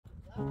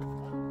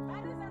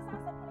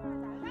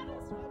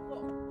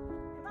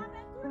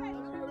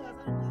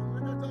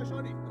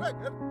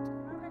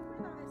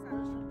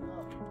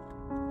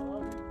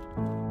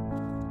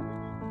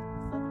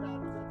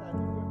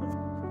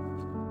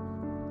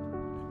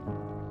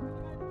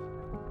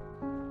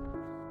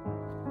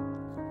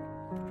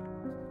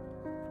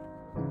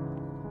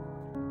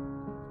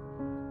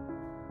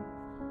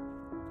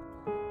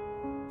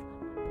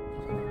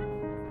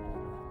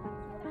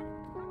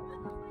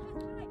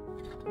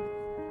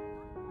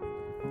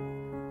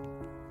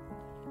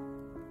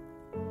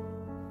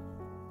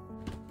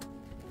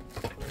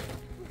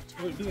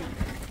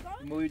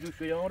موی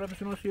دوش یا را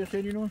بسنو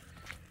سیاسینو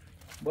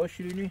باش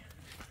شیرینی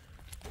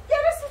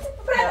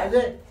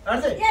مرده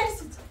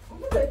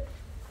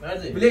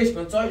مرده بلیش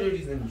کن چای رو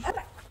ریزه میشه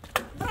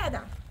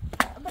برادم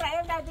برای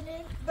ندونی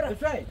برای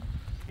بسای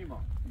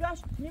نیما باش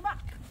نیما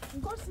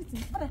گل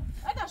سیتی برای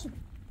اداشو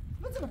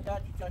بزن تا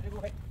چی چاله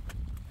گوه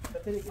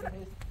بتری کنه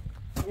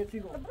یه چی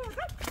گو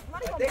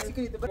تکسی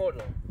کنید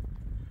برو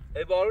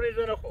ای بارو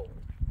ریزه نخو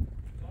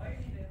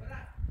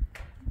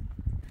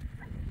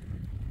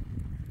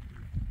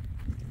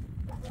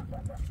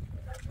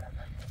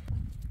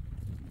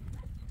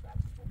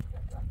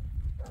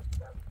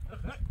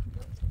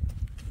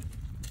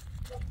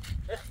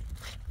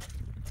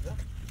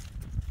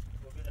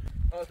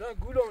آسان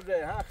گولم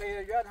زه ها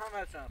خیلیات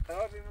هم هستن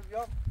قرار بیمون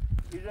بیام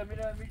ایزا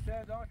میره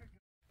میشه دانشو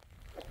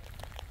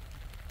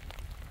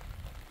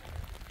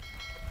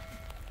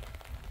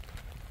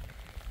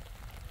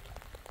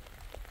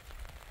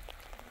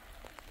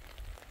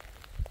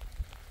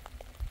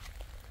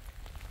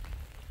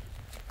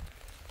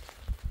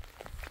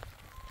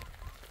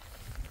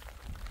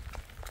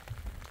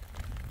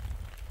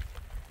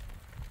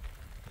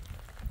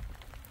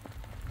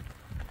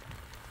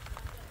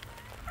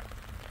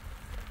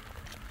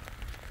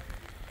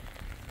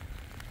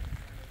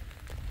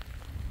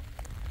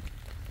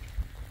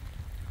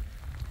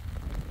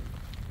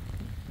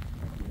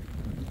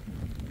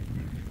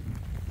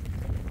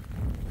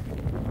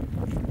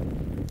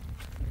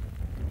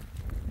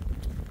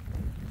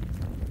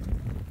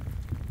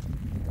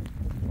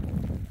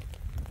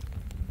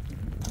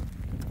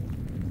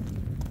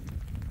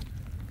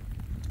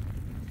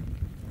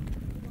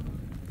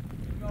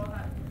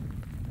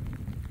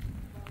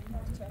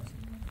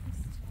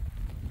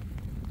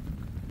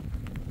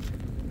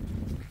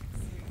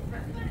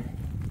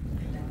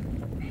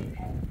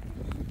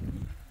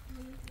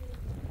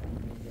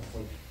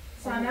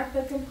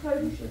صنعتتون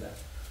خیلی شده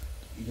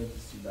اینجا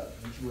بسید دار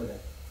هیچ بوده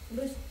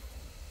بس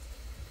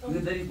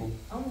اینو داری بو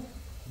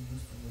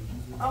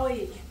آقا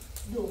یک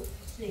دو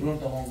سه برون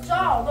تا هم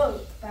چهار برو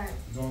پنج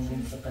زون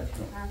بون شقت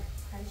کن هفت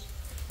هشت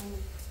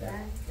ده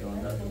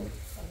یوانده دو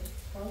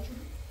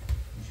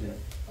میشه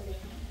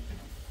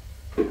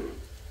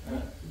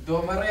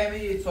دو مرة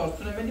یمی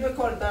سارتونه منی به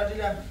کار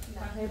درجیل هم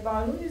نه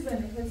بالون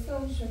میزنی خسته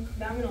میشه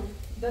دمینم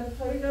دل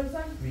خیلی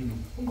نبزن مینو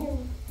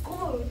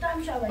گل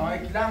دم شبه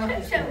آی کلام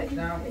هم خیلی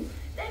کلام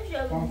دم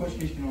شبه کام خوش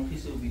کشکنم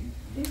خیسه و بید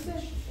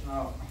دیستش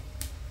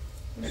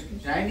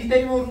نه این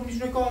دیداری ما رو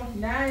میشونه کار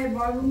نه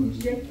بالون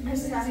یک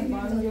سخت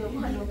بالون یه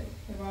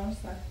بالون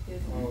سخت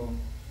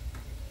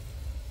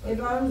یه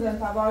بالون زن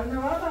تا بالون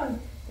نمارن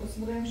بس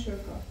بریم شکر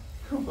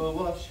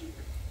باش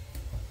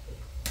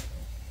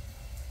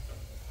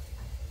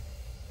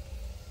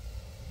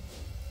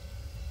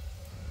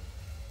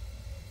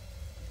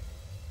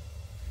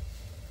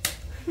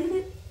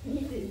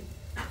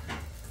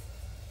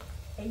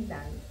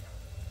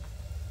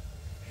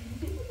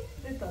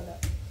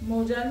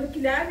موجال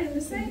مكلاه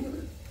بالمسين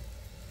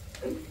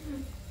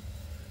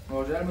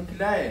موجال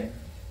مكلاه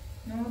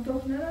نما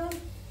تخنا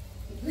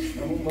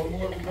هم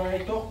مامور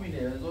باید تخم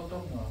میده زود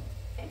تخم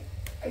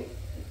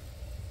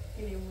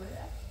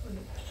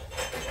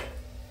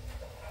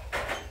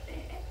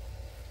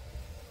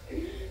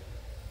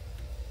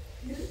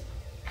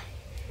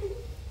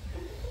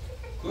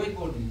کوی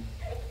بردی؟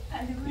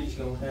 هیچ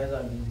کم خیلی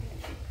زدیم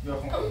یا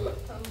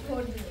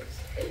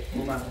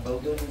خون من با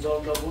دو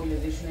روزار لابور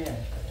یزیش نه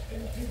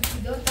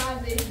دو تا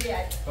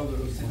زیاد خب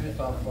روسی به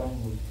فافان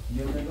بود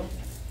یه نگاه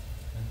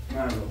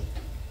من رو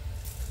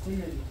کوی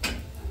نگاه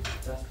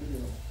دست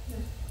بیدیم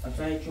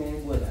اصلا یکی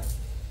اون بوده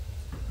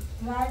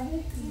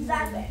ولی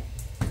زده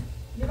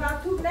یه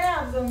وقت تو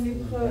نیازم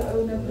میبخواه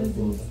اونه بزید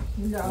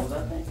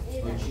موزد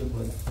نه؟ باید چیه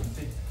بوده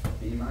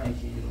بیم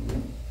یکی رو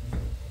بیم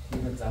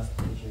اینه دست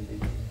بشه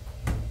بگیم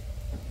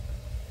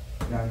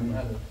نه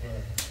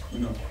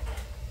اینو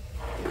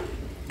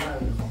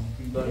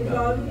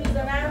دارو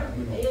میزنم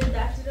یه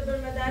دفتی رو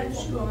برمه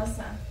درش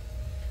کنستم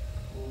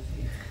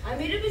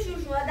امیره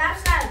بشور شما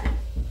درس کرد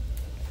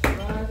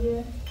بعد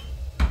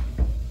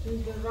تو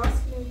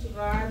راست کنیم تو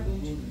راحت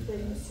اون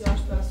بریم سیاش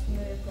راست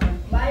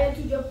کنیم باید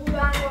تو جا پول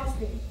هم راست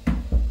کنیم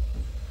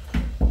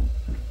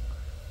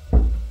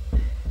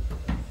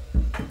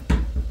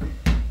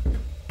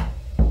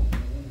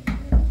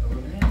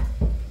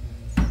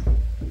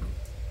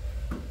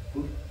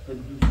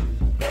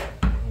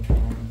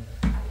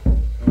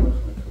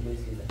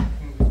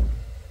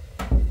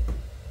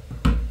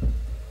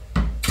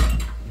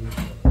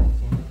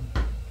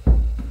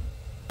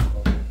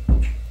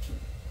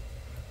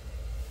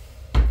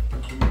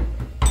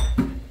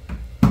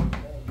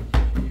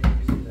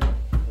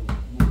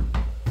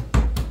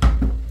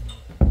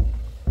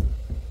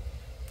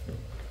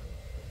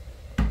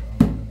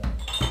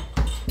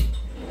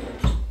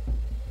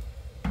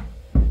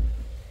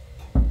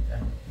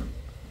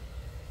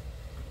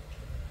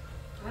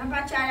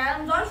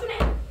چرم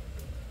داشونه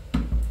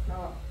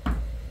ها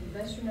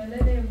داشونه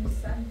لده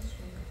میسن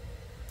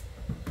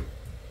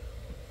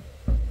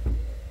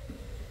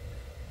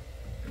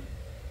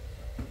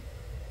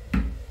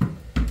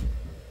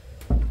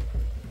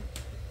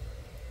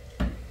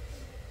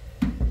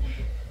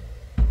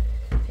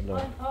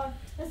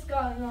let's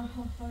go no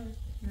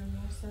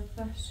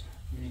نموسفش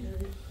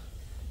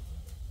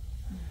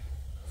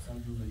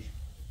سمجوزش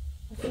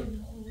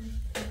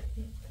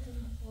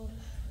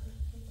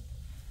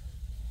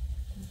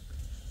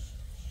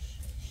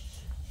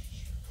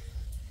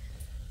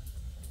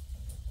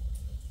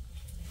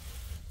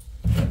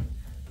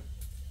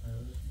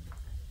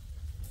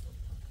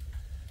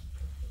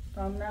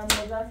Tam nem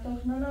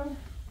mozogtak, nem?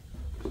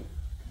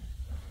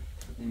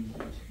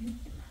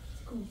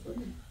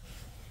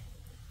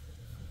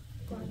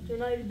 Quanto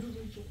noi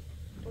giudici.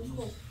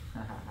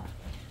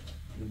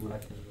 Le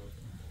buracche di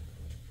volta.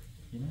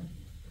 Yine?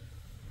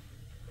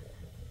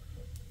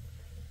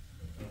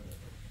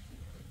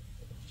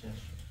 Çeş.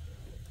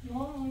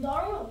 No,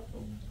 doğru.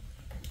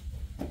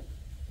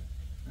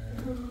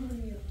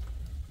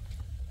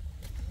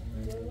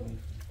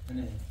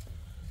 Ne?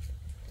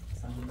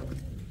 Sen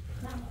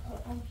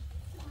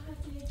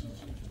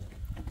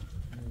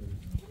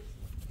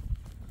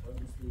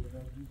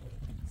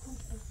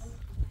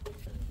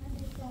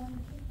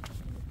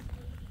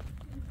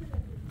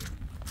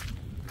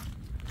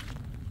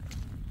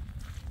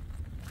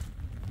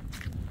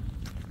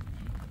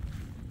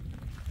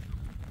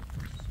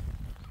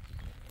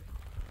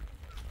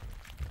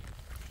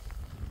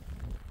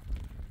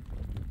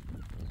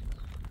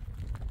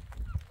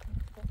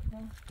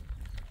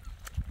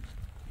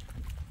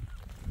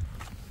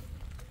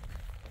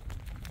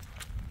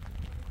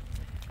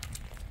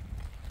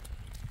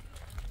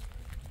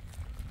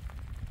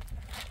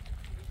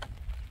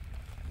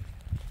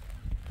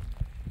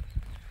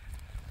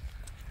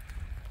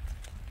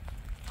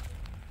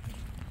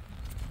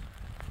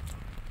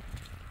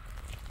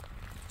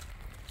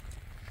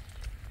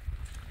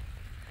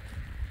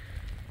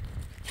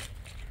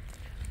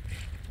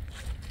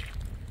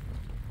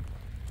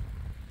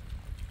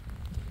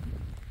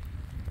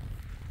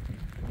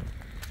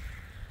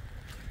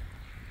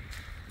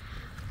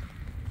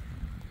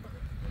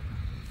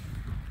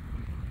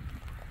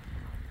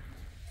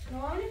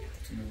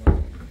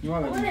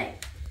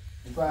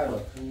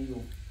فراد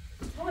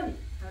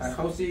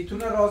خواستی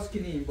راست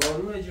کنیم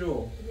بارون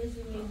اجرو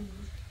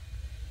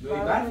دوی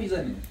برفی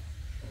زنیم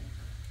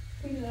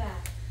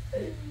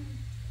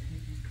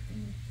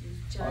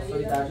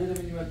آسایی درجه رو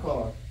بدیم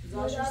کار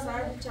زاشو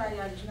سر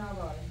چایالج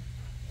نباره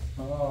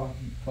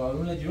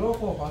بارون اجرو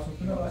خب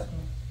خواستون راست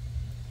کنیم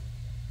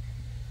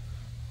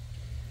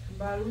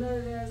بارون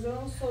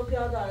نظرم صبح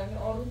یاد دارم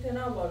آروم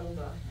تنها بارون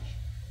دارم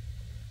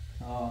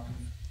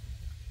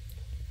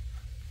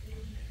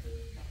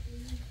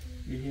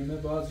یهمه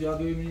باز یاد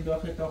ببینید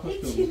داخل تا خوش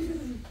کنید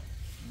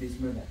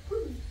بسم الله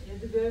یه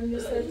دو ببینید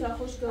سر تا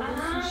خوش کنید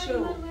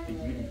شو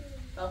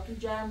تا تو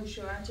جمع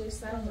شو من چه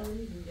سر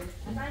دارید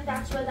من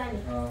دست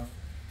بدنی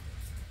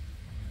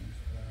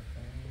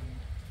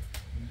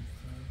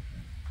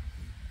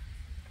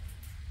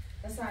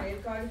مثلا یه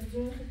کاری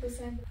بجون خیلی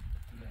بسن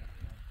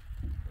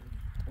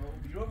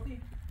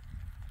بیرفتی؟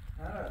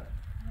 آره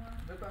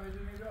بکنم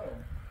بدون نگاه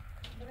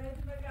برای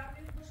تو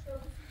بگردید خوش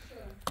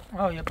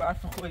کنید شو یه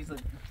برف خوبی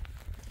زدی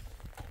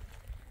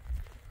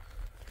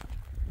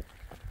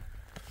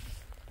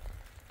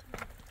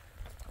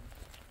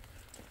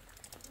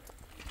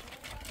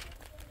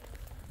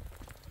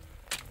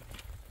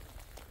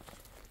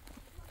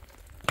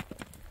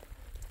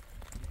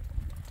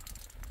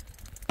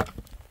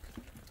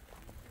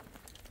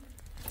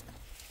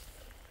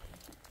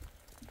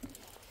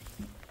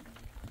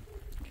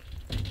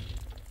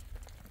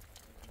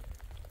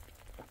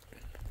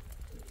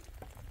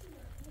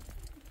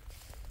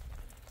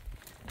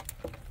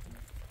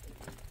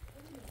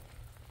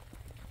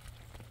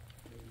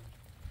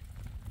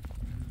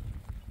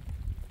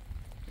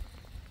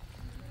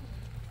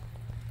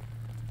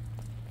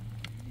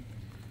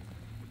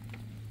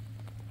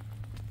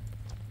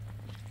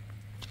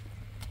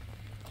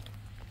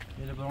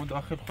یه برام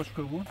داخل خشک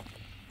بود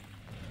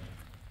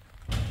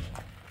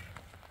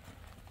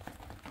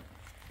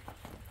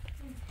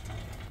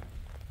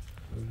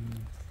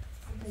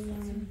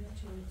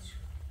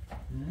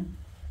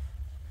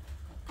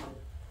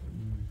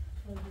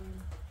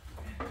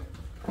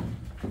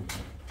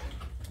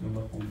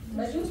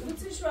مجوز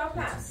بتش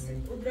واپس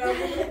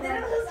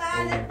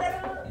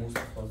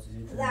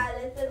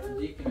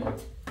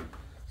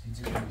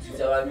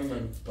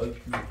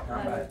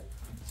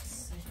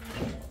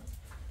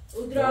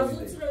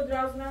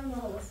Odrazу nam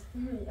nohlas.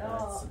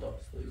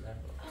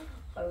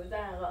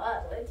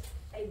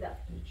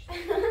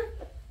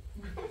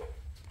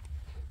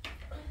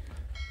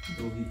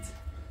 Dovit.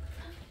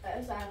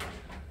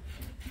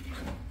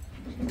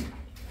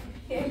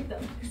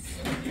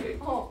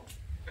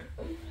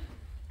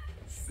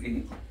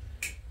 Sim.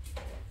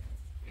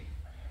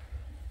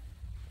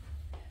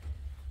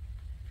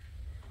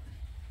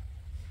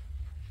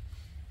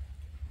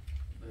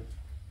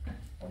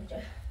 Onde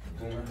é?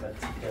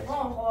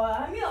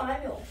 همیو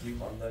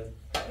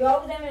یا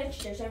بودم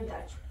چیشم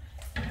داشت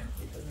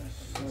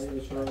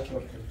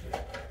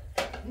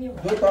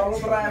دو تا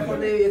اون برای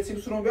خود یه چیپ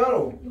سرون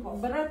بیارو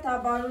برای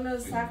تابالون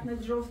سخت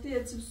نجرفتی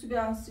یه چیپ سو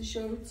بیانسی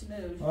شویتی نه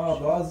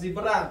بازی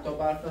برای تا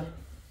برای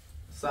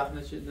سخت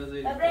نشید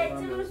نزید برای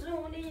چیپ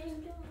سرونی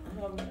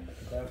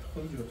در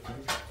خود جفتی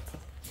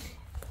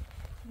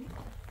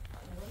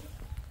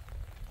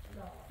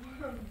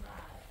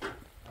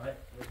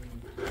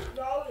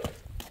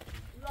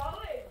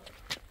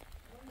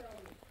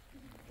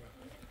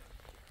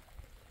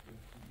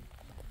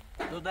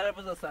دو داره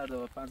بزا سرده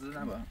با پنزه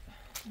نبا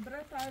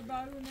برای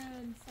تابالون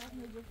سخت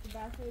نجرفتی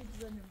بحثای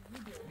بزنیم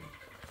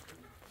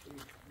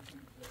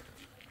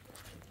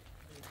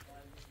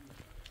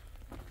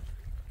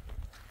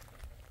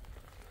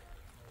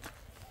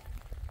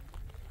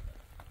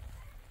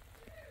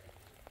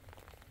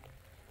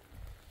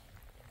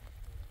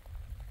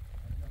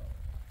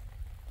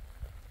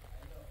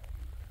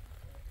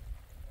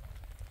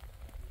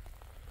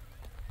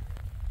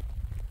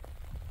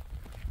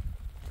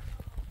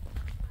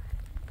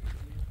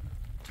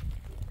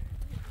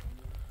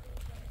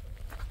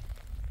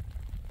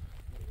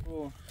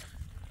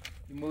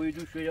موی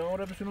دوش بیان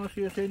را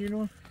بسناسی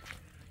حسینینو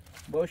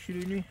با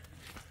شیرینی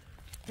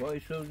با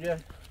ایسوزیه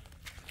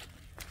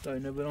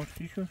داینه برام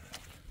سیشون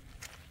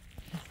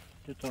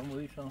تا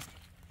موی شان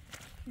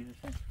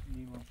حسین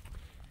نیما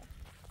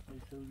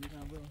ایسوزی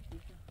هم برام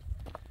سیشون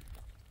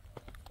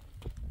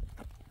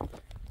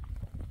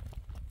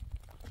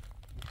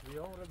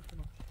بیان را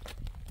بسناسی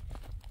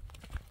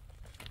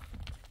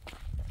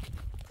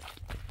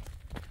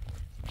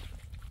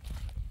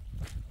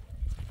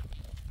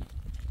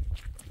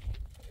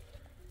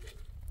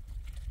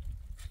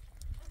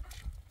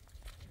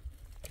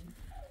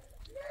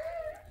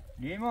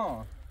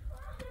نیما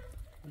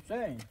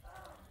حسین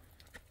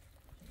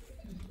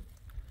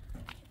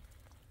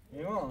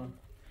نیما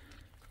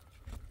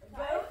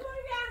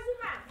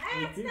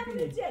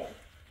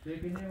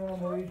تکنی ما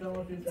مایی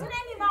شما چیزا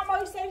تنمی ما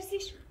مایی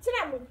سرسیش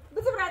تنمون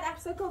بذار براد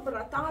افسه کو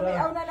براد تا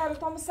همه اونا نرو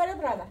تا مسر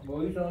براده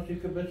مایی شما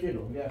چیزا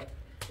بچینو بیا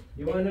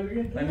نیما اینو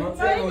بگی ما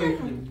چه مایی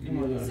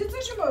کنیم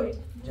سیتوش مایی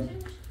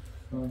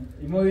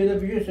نیما اینو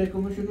بگی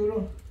سکومشونو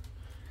رو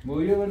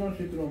مایی بنام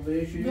سیترون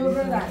بهشی یا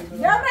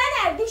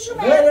برادر دوشو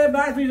بله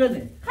بعد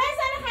میزنه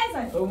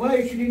خیزنه او ما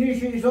ایشونی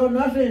ایشون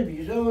نسیم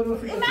بیزه و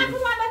رو این من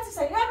کومت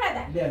سه یا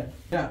برادر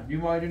نه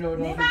نیما اینو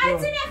رو نیما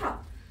نخوام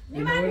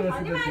نیما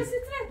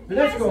سیتره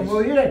بلش کن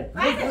مایی ره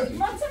ما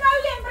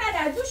تمایم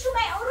برادر دوشو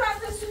اون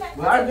رو از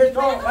سونه ورده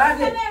تو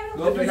ورده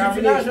دو تا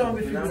نشون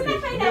بسیم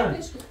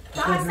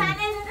تا سنه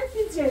نه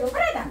پیچه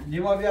برادر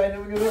نیما بیا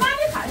اینو بگو من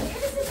میخوام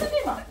این سیتو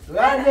نیما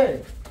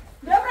ورده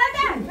یا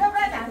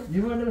برادر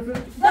نیما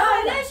نفر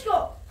دایلش کو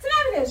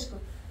تنمش کو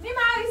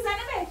نیما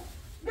ایزنه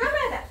به یا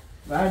برادر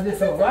ورده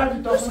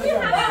تو دوشکی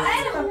همه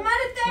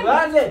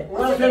ورده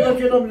اون سر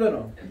بچه دو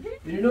میزنم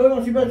اینو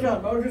رو سی بچه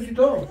باشه سی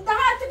تو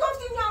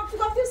تو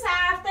گفتیم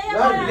سخته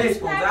یا بلش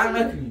کن زن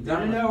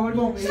نکنی نه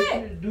اولم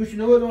دوش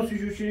نو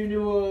سیشو شیرینی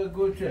و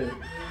گوچه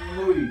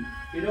موی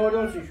اینو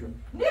رو سیشو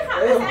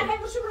میخوام مثلا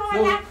بشم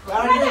رو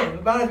ورده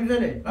بعد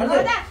میزنه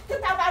ورده تو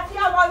تبعتی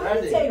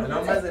آوازی میچه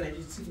الان بزنه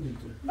هیچی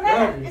نمیتونه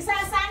برادر اصلا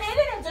سنه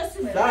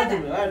جسومه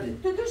ورده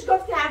تو دوش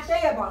گفتی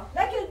هفته یه بار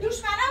لکن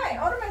دوش منمه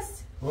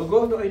آرمست و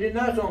گفت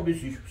اینو نسام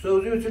بسیش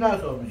سوزی و چه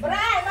نسام بسیش برای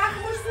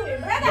وقت مشتوری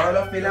برادر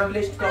حالا فعلا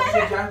بلش تاخش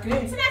جمع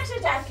کنی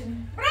سنخش جمع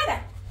کنی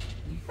برادر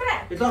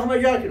اتاق ما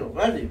جا کنو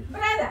ورده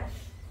برادر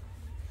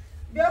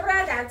بیا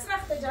برادر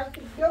سنخت جمع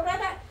کنی بیا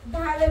برادر به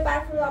حاله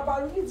برفی و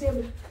بالونی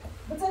جیبه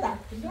بزدم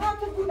بیا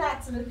تو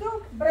بودتسنه تو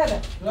برادر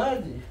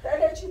ورده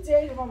داره چی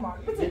جیبه مامان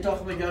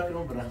اتاق ما جا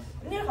کنو برم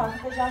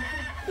نیخواه جمع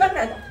کنی بیا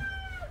برادر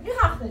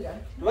نیخواه جمع کنی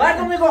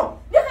ورده میگم نیخواه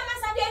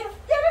مثلا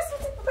بیا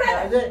رسیت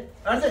برادر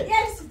ورده یه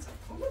رسیت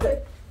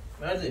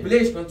ورده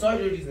بلش کن تا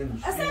جو ریز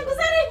نمیشه اصلا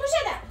گذارش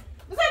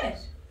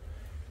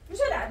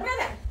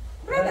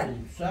برادر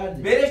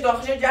سرده بلش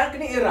تاخش جمع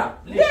کنی این را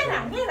نه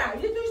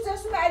یه دوش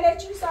دستو به علیه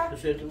چی سر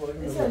سرتو باید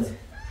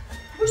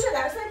بوشه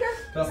در اصلا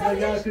اتاق ما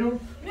جا کنو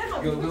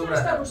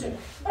نخوام بوشه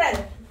برادر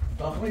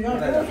اتاق ما جا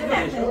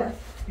کنو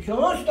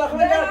شما اتاق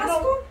ما جا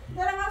کنو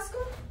دارم از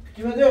کن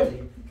کی ما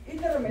دردی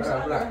این دارم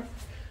میشه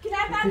کی در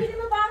تبیری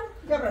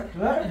ببان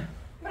ورده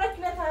برای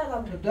کی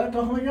نفر در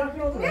اتاق ما جا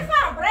کنو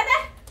نخوام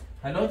برادر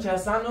الان چه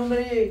هستن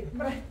نمری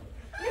برادر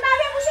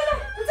نیمه بوشه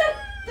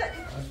بزن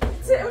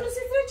اونو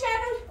سیتر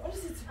چنل اونو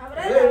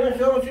سیتر نه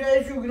شما چه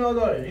ایشو گنا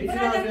داره هیچ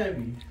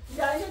نمی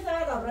یا اینو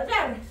دارم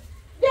برادر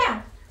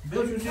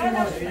بیا بیشو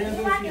سیما اینه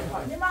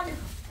نیمانی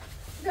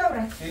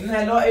برادر این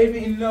الان عیب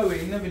این نوه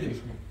این بلش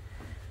کن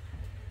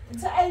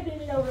انت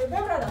عیبی نوه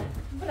برادر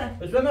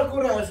بس ما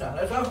کوره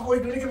اصلا خوی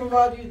دونی که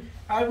مبادی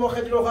هر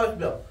موقع رو خواست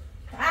بیا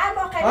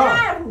اما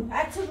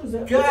هر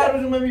روزه چه هر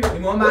روز من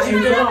میرم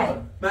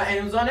ما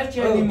امزانه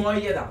که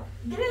نیمایی یدم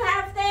گریل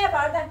هفته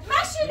بارده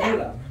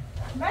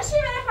ماشی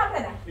من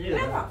خبره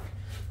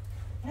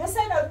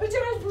حسین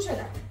بجرش بوشه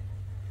ده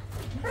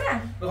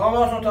برم بخوام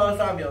واسه تا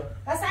هستم بیا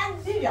حسن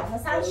زیبیا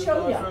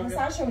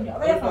حسن شونیا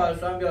ولی تا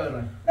هستم بیا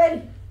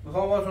بری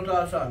میخوام واسه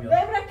تا حسن بیام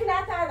ببره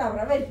کلات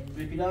نداره ولی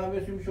بکیلم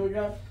بسیم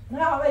شوجم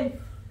نه ولی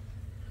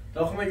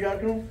تاخم جار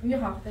کنم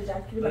میخوام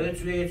تجربه کنم برای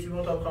چیه یه چی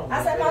ما تا بخوام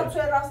اصلا ما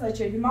توی راست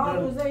نچیدی ما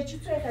روزای چی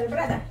توی خیلی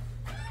برده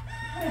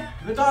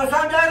به تا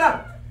حسن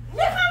بیارم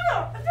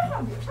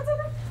میخوام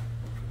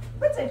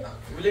بچه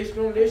ولش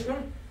کن ولش کن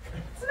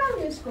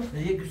سلام لیش کن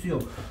یک کسیو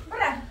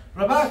بره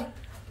رباط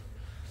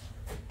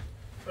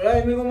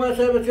برای میگم من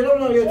سر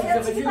بچرم نه یه چیز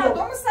یه خشی تا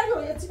دوم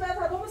سریو یه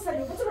تا دوم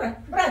سریو بچه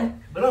برده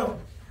برام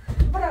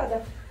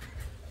برده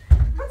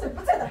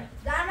بچه ده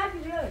در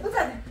نفیده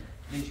بچه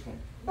لیش کن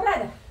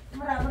برده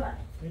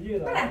میگی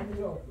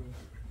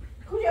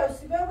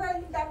کجاست ببره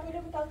این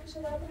دمیره بتاعت کشه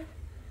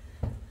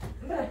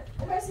بره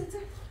اون سیته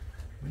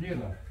میگی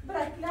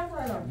بره کلام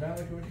ندارم نه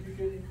شما چی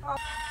کردی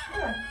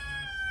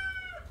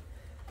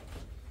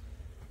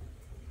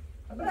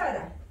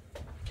بره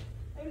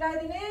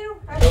اولادی نیرو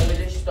تو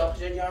بدش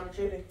تاخچه جمع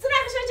کردی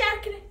تنخشه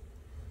جمع کنه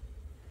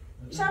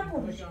شب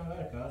پوش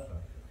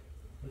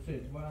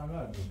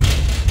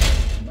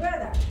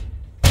برده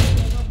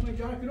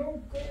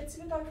کنه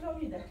چی بتاعت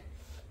میده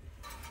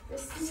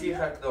سی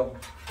خط دو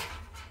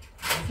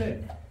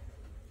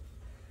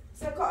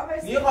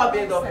میخواد میخواد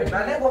بداخل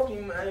من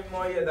نگفتیم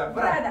مایه دفعه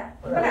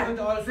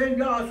برده حسین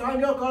بیا حسن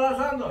بیا کار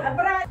حسن دار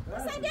برده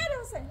حسین بیار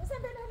حسین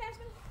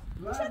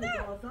بیا شده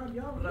حسن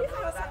بیا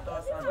میخواد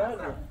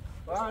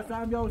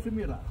حسن بیا حسین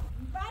میره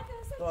بعد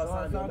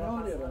حسین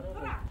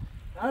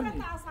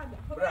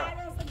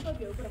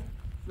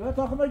لا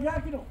تاخذ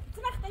جاكينو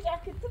تنخت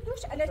جاكيت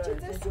تدوش على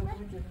جد السماء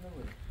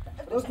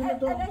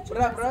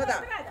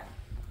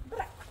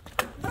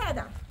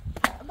برادا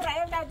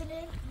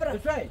اولادني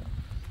شيء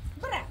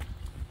برا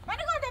ما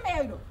نقول ما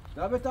يقولوا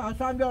لا بس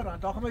حسن بيورن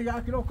تاخذ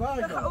جاكينو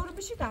كاي اقول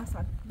بشي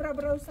تاسن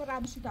برا وسرا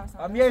بشي تاسن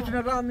ام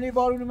يتنا رامني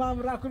باروني ما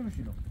مراكل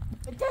بشينو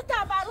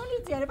تتا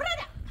باروني زين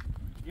برادا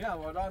يا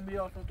ولا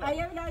بيوصل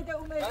اي اولاد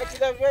امي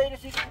كذا جاي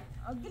نسيت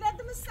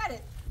قلت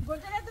مسرت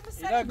قلت له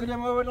مسرت لا قلت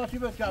ما هو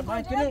نصيبك كان ما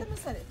قلت يمكن له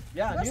مسرت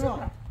يا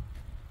نيما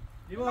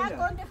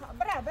ما كنت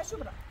برا بشو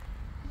برا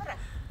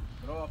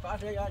برا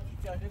فاش يا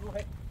تشاشي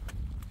هيك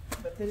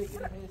بتري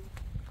كده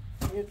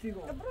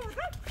يتيجو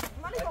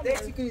برا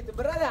تاكسي كريت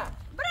برادا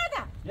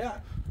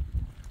يا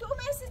تو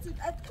ما سيت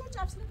اتكو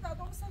جابسن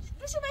دادو مسج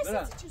شو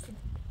ما سيت تشوف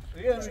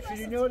هي مش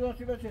شيريني ولا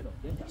نصيبك كده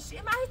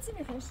شي ما هي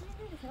تسمي خش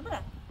شيريني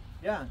برا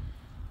يا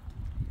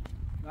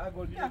ما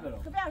قول لي برا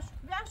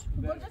بياش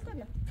قلت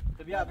له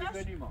تبيع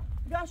بنيما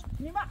بياش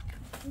نيما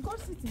نقول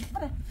سيتي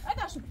برا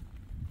انا شو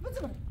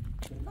بتزبر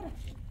برا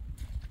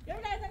يا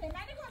ولاد انا ما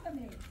نقول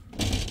دمي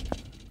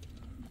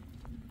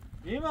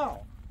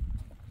نيما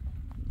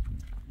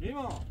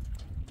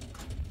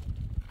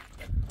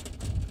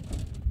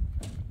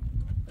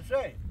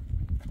شيء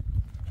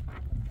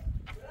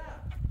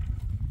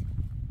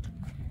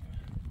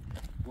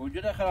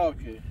وجوده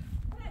خراب شيء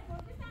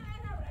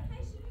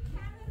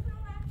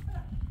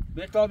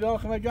بيطلع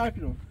خمس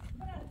جاكلو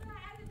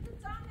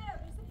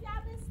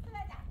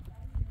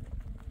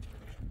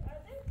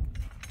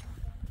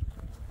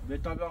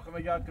بيطلع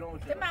خمس جاكلو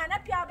معنا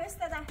بيا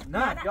بستده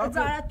نه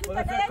بيا تو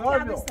بیا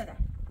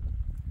بستده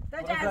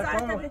دا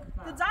جزاات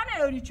تزانه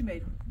یوری چی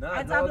میرو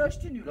نه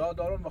لا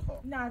دارم بخوام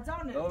نه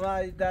زانه لو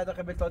ما 10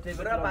 دقیقه بيطلع تي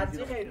برا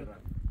بعدی خیر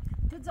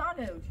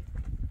تزانه یوری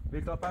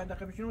بيطلع 5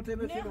 دقیقه بشینو تي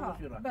بسیرو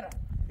بسیرو برا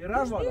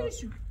ایران والا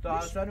تا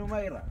حسن و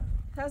میرا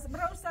تاس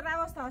برا سر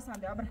راست حسن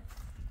بیا برا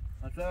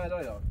حسن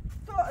لا یا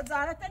تو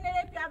زارت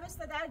نه بیا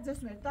بستده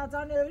جسم تا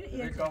زانه یوری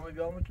بيطلع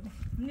بیام تو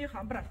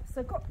نمیخوام برا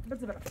سکو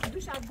بز برا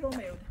دوش از برو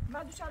میاد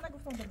ما دوش الان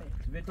گفتم دمی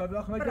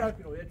بيطلع خمس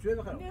جاكلو یه چه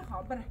بخرم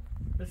نمیخوام برا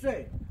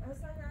شيء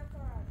اصلا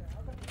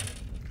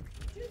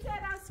چی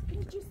راست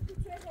کی چیز تو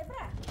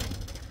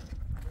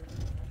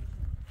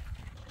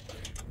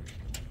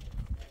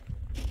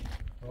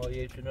برا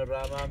یه چونه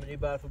رام همینی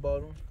برف و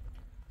بارون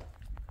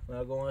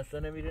مگه اصلا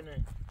نمیره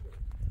نه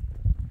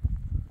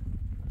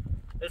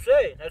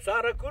حسین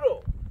حسارا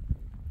کرو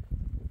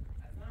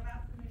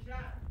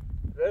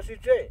رسی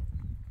چه؟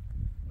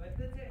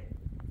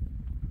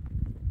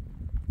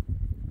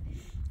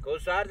 که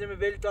سردی می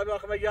بیلی تا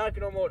بیاخمه جا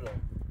کنو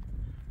مردم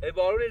ای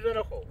بارون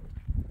ایزونه خوب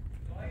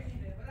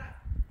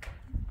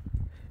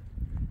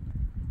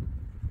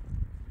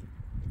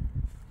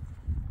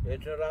یه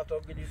چون رفت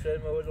آب گلیسه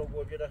موزم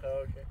گوجه ده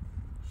خراب شه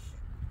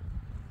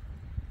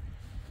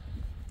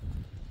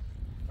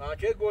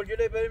چه گوجه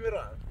ده بری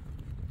میرن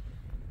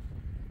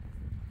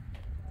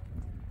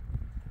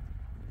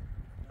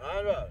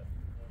انوار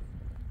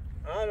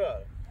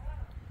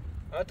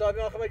تا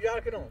بیاخمه جا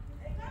کنم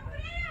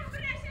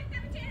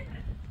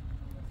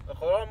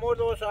خوران مرد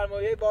و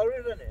سرمایه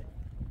بارون زنه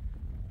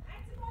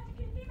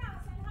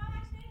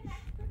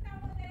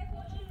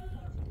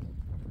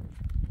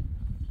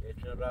یه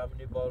چون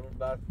رمنی بارون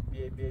برف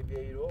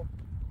بیایی رو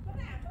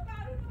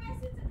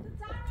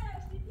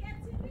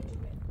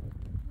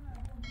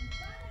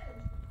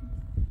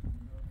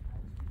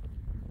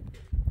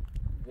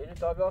یعنی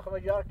تا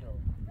بیاخمه جا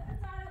کنم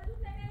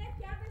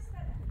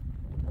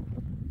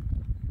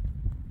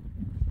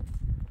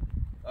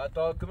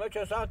تا کمه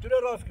چه ساعت توره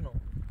راست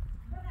کنم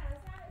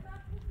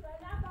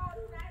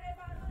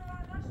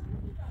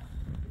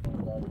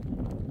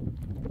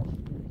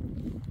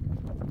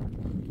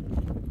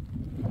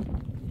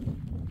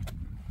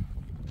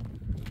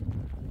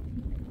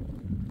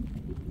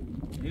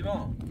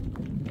ایمان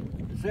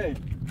حسین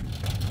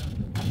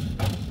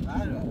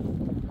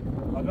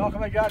آقا که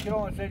من جا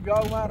کرم حسین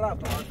جا من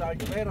رفت آسان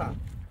که میرم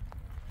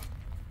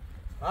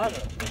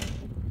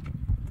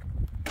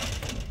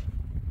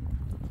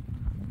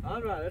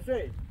Anwar,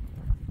 حسین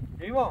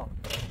ایمان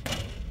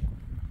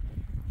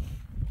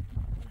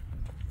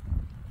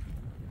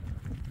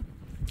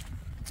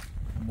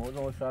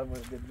موضوع صاحب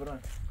گد برن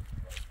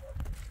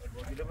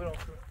گد برن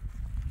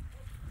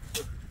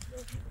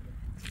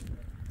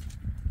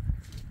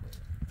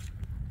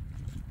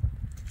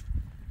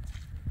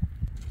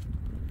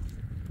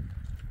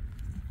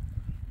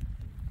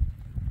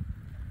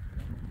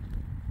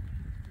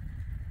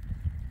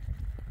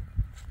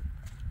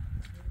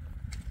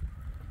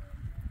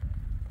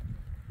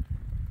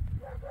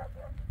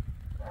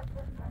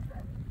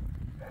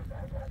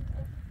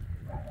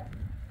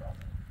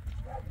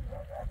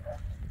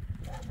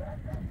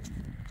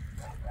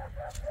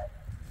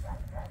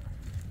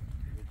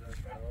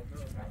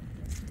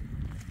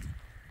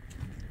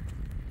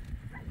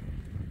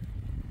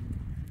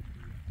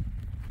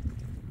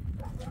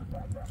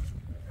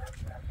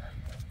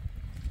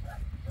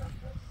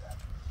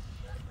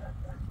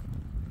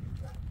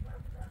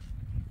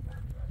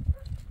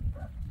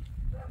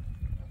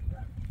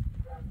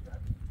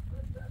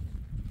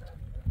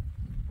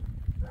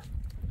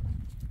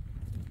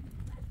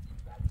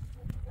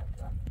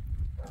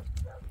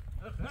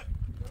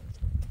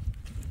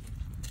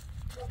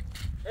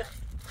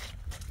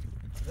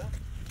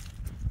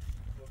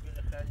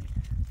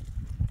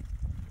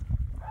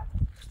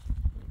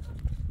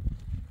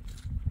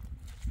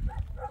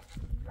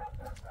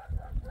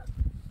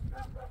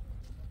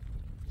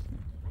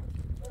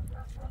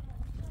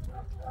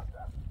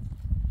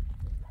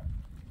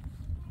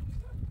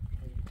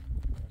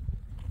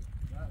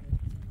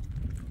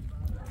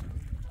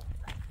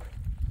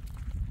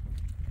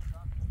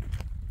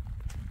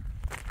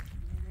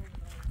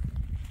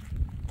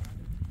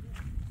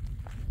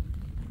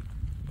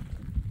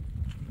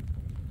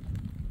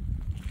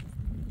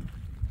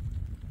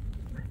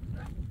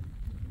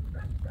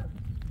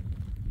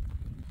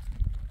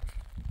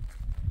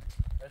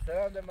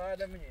سلام ده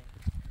معدم منی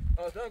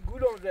اصلا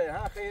گولم زه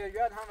ها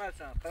خیلیات هم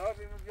هستن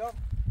خرابی میگم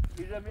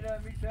بیزا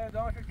میرم میشه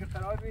دانشو که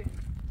خرابی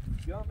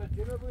بیام به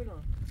تیمه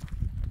بینم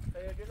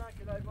خیلیات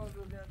که لای باز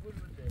روزیان گول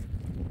میده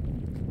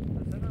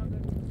اصلا هم ده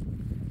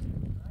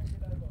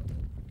که لای باز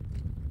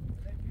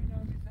ده چینا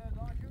میشه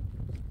دانشو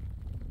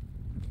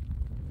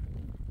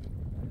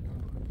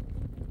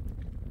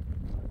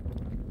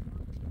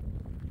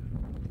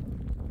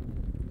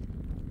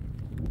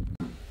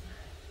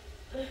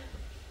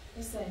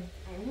حسین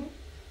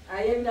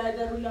اگه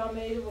در رو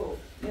لامه رو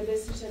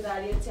لباسش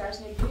دریه تیاش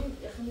نگیریم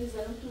اخمی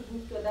زنم تو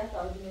بود که ده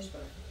تاودینش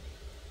برم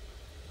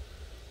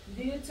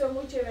دیگه تو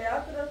مو چه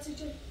ویات را چی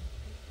چه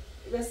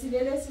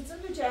وسیله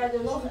لسیتون تو چه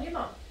عدوش میگیم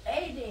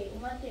ایدی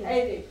اومدیم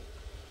ایدی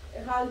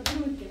خال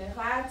بود کنه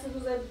خواهد چه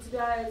روزه بیتی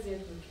بیاره ازیت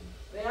میکنی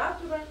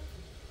ویات تو برم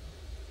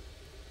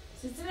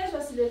سیتونش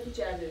وسیله تو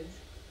چه عدوش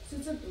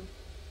سیتون تو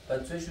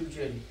بچه شو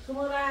بچری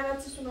خمون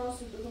رعناتی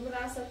سناسو دو خمون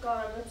رعناتی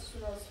کارمتی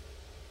سناسو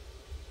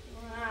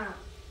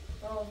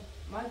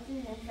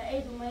مالتين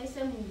الحقيقة وما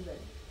يسمون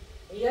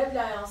ذلك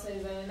يبلع يا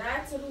سيزن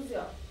نعت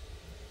روزيا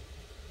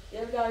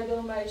يبلع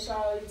يدوم ما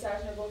يشاور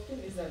يتعشنا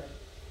بوقتين يزنن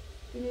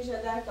فينيش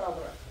هداك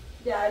عبرة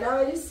دي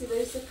علاوة لسي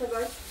بيسي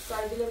كبات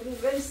صاحبي لبنين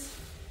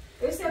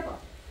بيسي يبا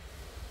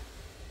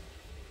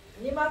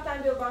نيما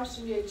تنبيو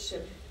بانشم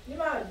يكشب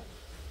نيما عن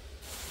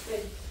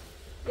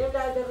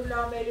يبلع يدوم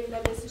لا ميلي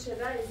ونبيسي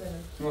شدا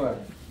يزنن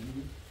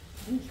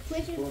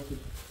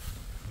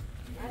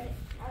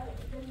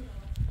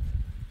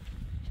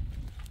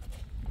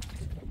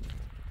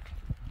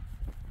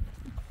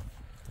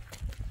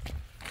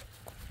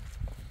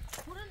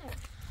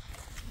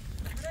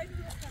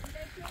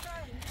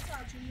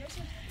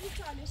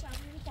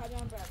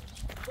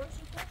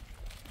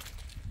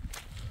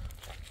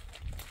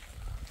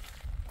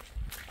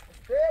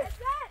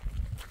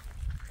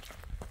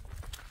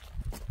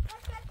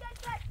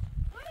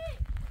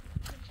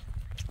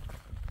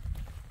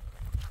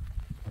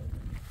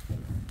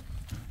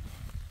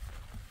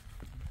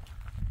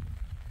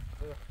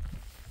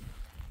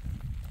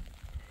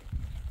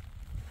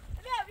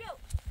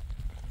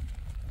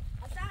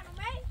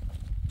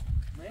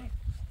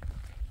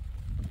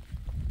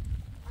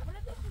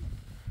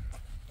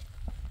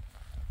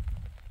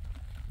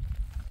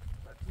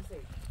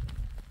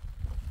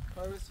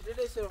موار وسیله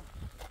لیسه رو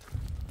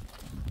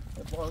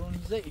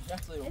بارون زی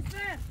نحصه رو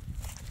اسمع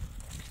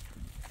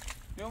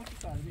بیام تو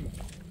سربی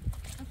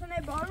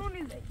اصلا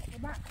بارونی زي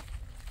اصلا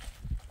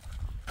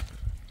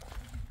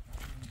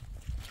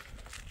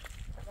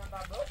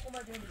بابا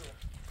اومدیم رو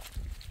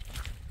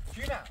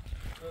چی نه؟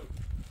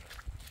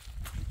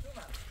 چی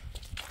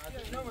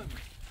نه؟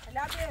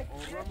 لا بيك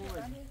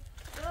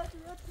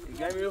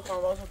دیگه میرو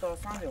خانه باسم تا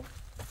هستن دیو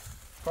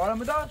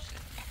کارم داشت؟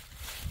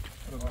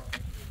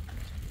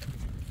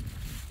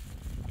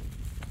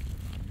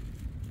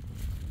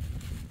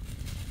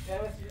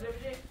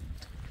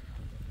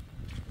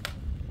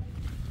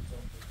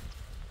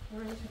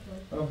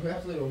 Oh,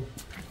 absolutely.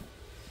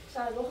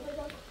 سر بخ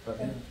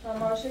بکن و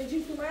ماشه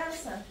جیب تو من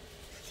هستن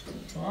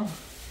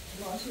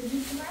ماشه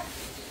جیب تو من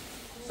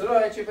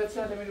سرای چی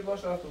بتسنده میری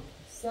باش راتو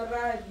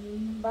سرای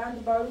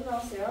بند بارون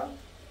آسه ها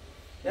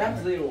یک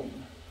زیرو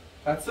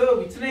قدسو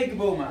بیتنه که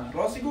با من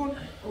راستی کن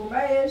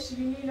اومه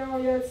شیرینی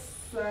نمایت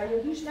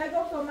یه دوش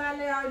نگفت و من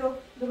رو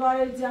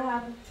دوباره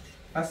جهر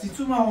اصلی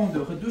تو ما هونده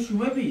خود دوش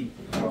اومه بی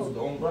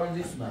عمران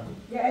دیست من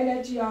یه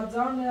الچی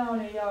آدزان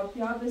نمانه یا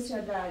پیادش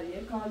شدر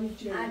یه کاری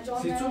چه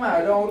سی تو من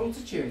الان رو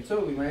تو چیه؟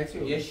 تو بی من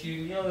چیه؟ یه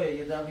شیرینی ها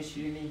یه دم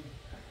شیرینی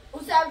او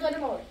سبزانه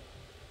مورد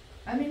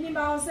همین نیم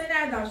آسه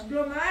نداشت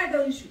دو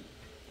مرداشو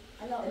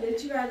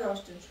الچی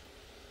برداشتن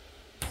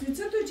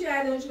سی تو چی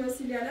برداشت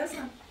وسیلی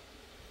هستم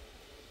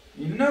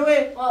این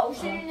نوه؟ او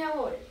شیرینی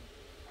مورد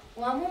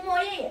و همون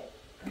مایه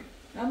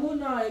همون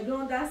نای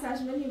دون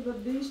دستش منی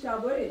بیش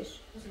تابرش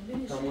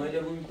تمایل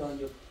بومی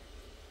تانجا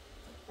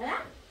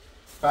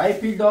پای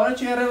پیل داره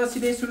چهره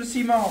وسیله سلو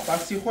سیما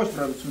پسی خوش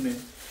را بتونه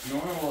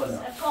نه والا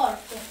کار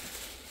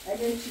کن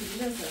اگه چیزی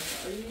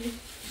نسازه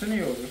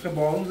سنیو که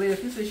بارون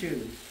زیرفی سشه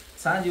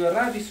سنجی و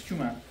را بیست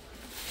چومن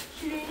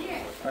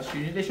شیرینیه پس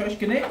شیرینی دشاش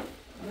که نه؟ نه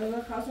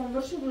خواستم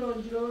باشه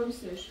برون جلو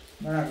بیستش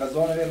نه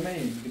غذا نبرمه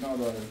این گناه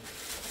داره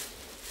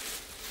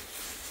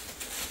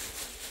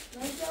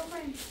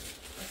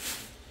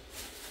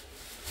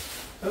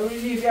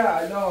اونی بیا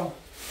الان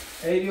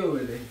ایریو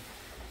بده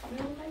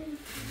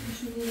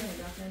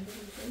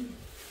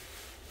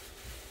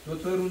دو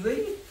تا روزه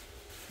ای؟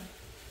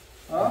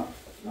 ها؟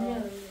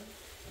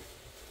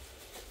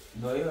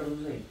 دایی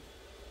روزه ای؟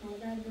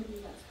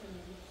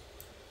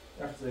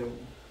 یک زیو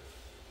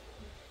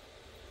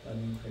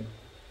بلیم خیلی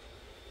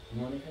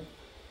مانی خیلی؟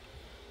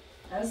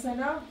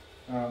 اصلا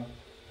ها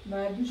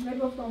من دوش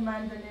نگفتم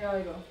من دنی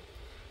آی رو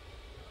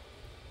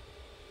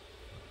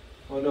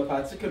حالا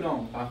پسی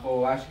کنم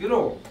پخواهش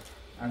گرو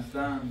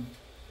اصلا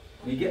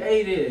میگه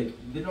ایره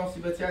دل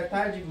نصیبتی های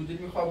ترجیح بود دل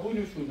میخواه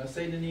بونوشون از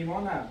سین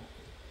نیما نه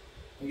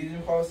میگه دل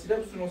میخواه وسیله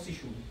بسو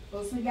نصیشون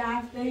بسه یه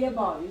هفته یه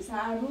بار یه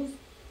هر روز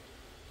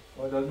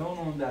حالا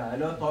نونده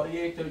الان تا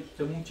یک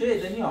تموچه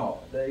دنی ها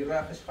در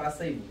رخش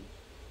خاصه بود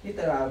این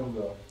تر هر روز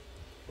ها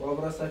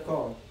بابرا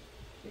سکار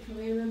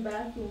میمون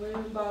برد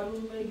میمون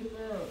بارون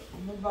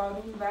میگم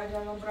بارون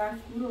برجام برد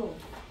کرو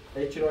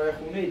هیچ رای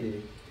خونه ده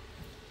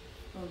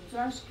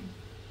چاش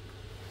که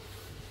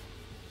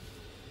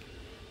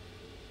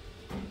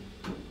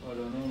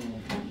حالا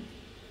نونده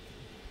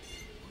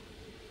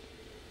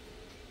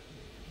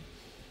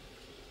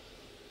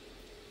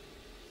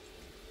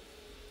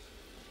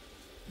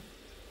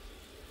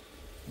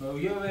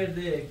مویه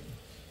ورده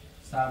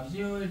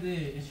سبزی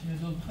ورده اشمه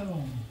زود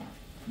بخرم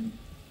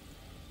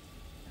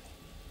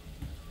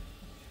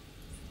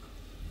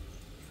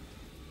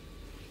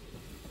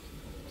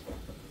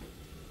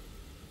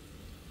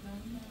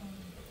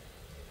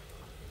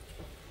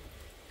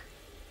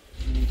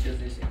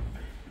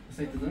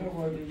Aceita dando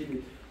uma roda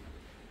direito.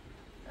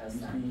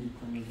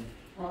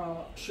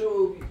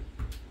 شو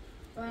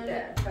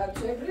لا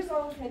بچه بریز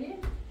آن خیلی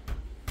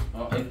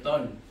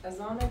ابطال از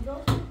آن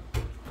ابدال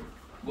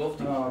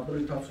گفت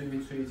بری تاپسوی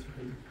میتوید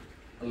خیلی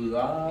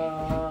الله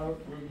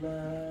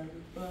اکبر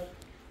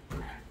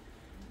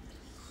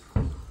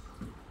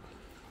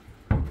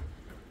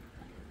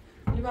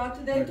باید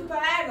تو دی تو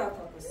برد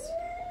آتا بس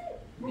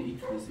دی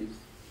تو بسیز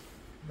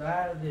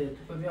برده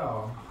تو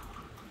بیا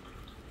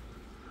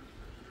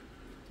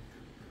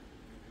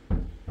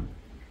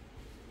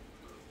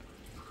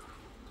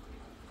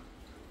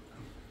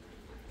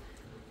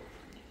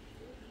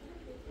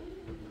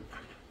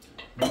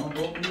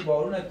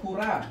بارون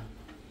کوره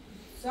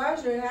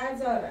ساش روی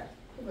هزاره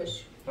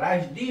خوبش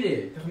راش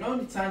دیره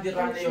تخنونی چندی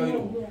رانه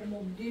یایرو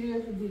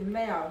دیره که دیر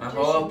میاد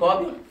ها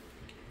پابی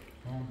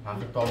ها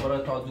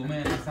تابره تا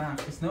دومه نسان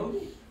خیس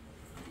نودی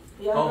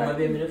ها ما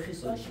بیمیره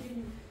خیس نودی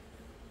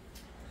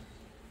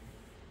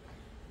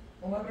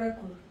اوما برای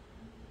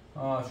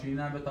کور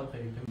شیرینه به تاب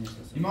خیلی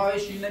ایما های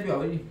شیرینه بیا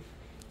بری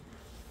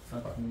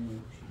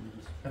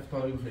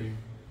افتاری بخیریم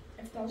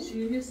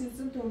شیرینی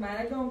سیستم تو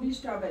مرگه اون بیش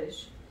تا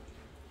برش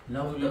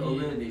لا ولا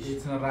اوردش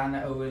ایتنا رانه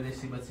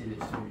اوردشی بسیدش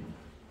ببین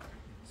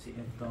سی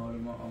افتار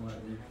ما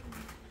آمده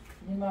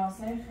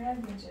نیماسه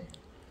خیلی میشه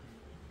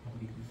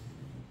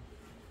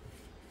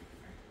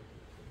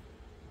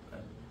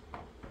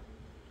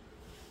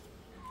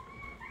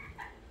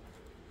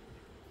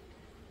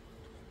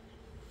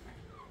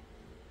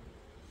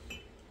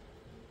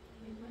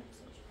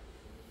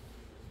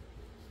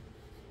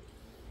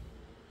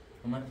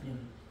اومد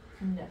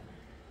نه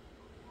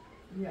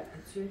یا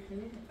چه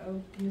خیلی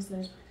او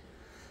کنیستش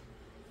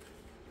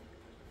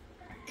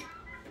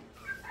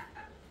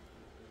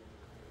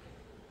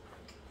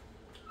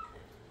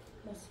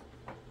بس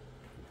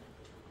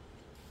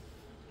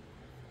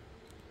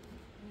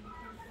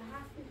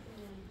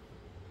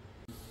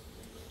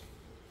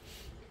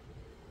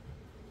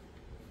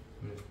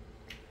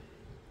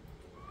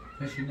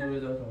شیرینه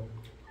بده تا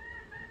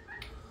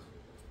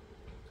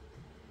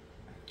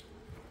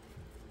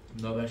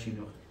دابه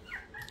شیرینه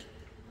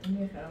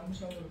میخرم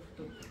میشم رو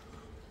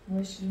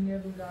فتو شیرینه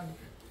رو دانی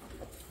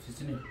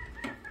چیزی نه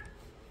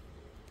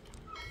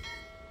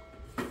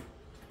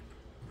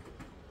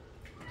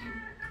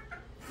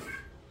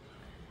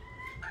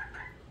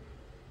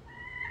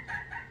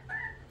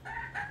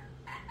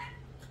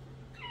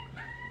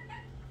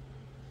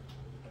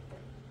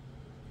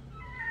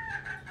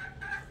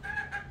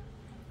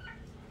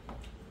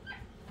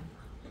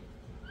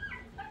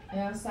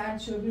Ja,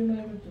 sert köper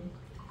med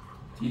det.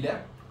 تيلا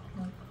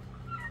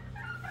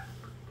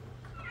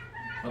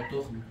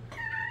التخم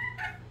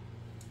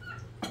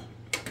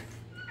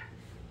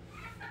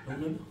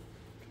لونه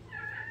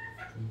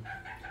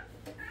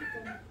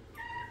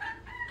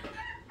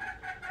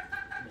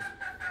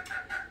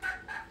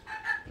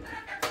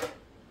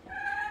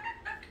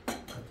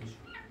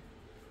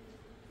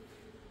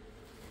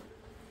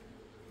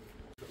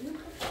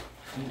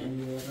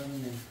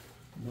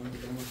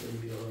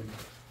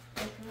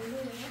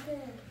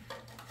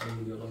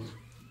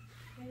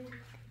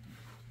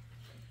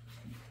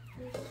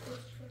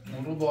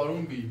اون رو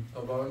بارون بی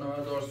تا بارون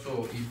همه دار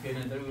سو ای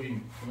پیننده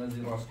بریم اون از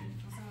این راست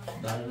بیم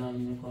در من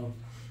نکنم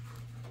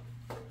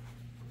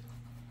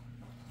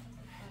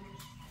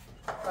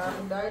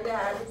فرمودای ده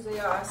هر روزه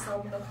یا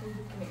اصاب نخون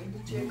بکنه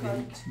ایدی چه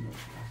کاری؟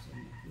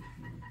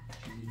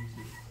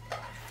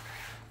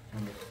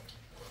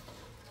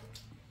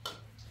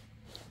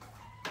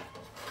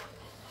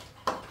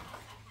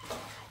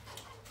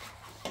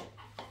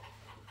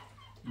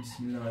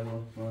 بسم الله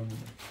الرحمن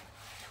الرحیم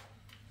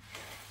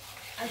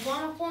از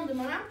آن خوند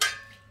منم؟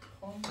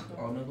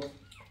 آنه گفت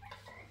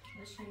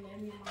بسم الله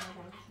الرحمن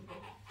الرحیم